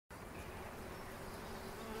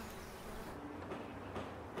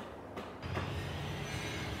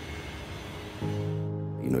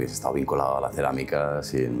hubiese estado vinculado a la cerámica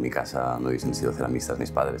si en mi casa no hubiesen sido ceramistas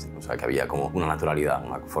mis padres. O sea, que había como una naturalidad,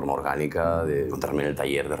 una forma orgánica de encontrarme en el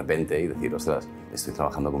taller de repente y decir, ostras, estoy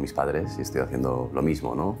trabajando con mis padres y estoy haciendo lo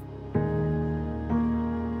mismo, ¿no?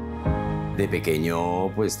 De pequeño,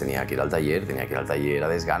 pues tenía que ir al taller a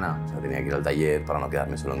desgana. O sea, tenía que ir al taller para no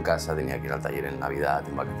quedarme solo en casa, tenía que ir al taller en Navidad,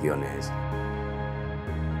 en vacaciones.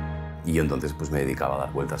 Y yo entonces pues me dedicaba a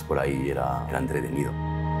dar vueltas por ahí y era entretenido.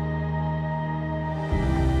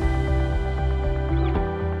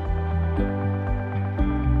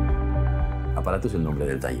 Apparatu es el nombre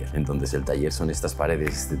del taller. Entonces el taller son estas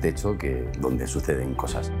paredes, este techo donde suceden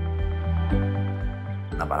cosas.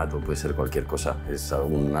 Apparatu puede ser cualquier cosa. Es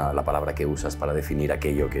la palabra que usas para definir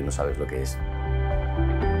aquello que no sabes lo que es.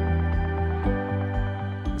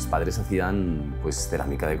 Mis padres hacían pues,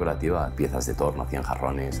 cerámica decorativa, piezas de torno, hacían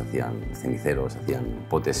jarrones, hacían ceniceros, hacían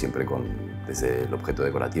potes siempre desde el objeto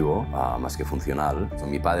decorativo a más que funcional.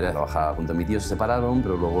 Mi padre trabajaba junto a mi tío, se separaron,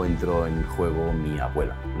 pero luego entró en juego mi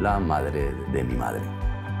abuela, la madre de mi madre.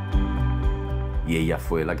 Y ella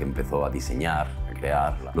fue la que empezó a diseñar, a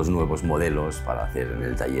crear los nuevos modelos para hacer en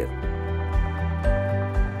el taller.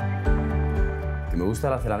 Lo que me gusta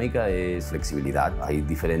de la cerámica es flexibilidad. Hay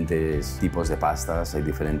diferentes tipos de pastas, hay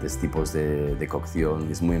diferentes tipos de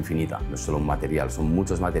cocción. Es muy infinita, no es solo un material, son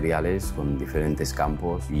muchos materiales con diferentes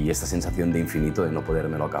campos y esta sensación de infinito de no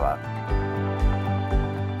podérmelo acabar.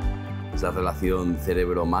 Es la relación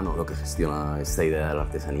cerebro-mano lo que gestiona esta idea de la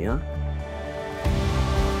artesanía.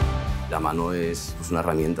 La mano es una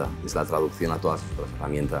herramienta, es la traducción a todas las otras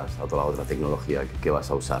herramientas, a toda la otra tecnología que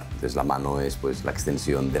vas a usar. Entonces la mano es pues, la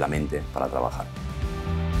extensión de la mente para trabajar.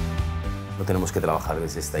 No tenemos que trabajar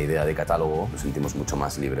desde esta idea de catálogo, nos sentimos mucho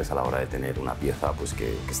más libres a la hora de tener una pieza pues,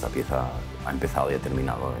 que esta pieza ha empezado y ha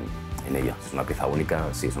terminado en ella. ¿Es una pieza única?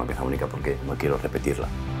 Sí, es una pieza única porque no quiero repetirla.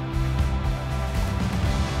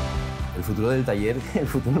 El futuro del taller, el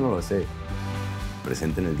futuro no lo sé.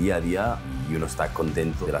 Presente en el día a día y uno está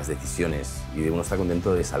contento de las decisiones y uno está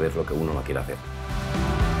contento de saber lo que uno no quiere hacer.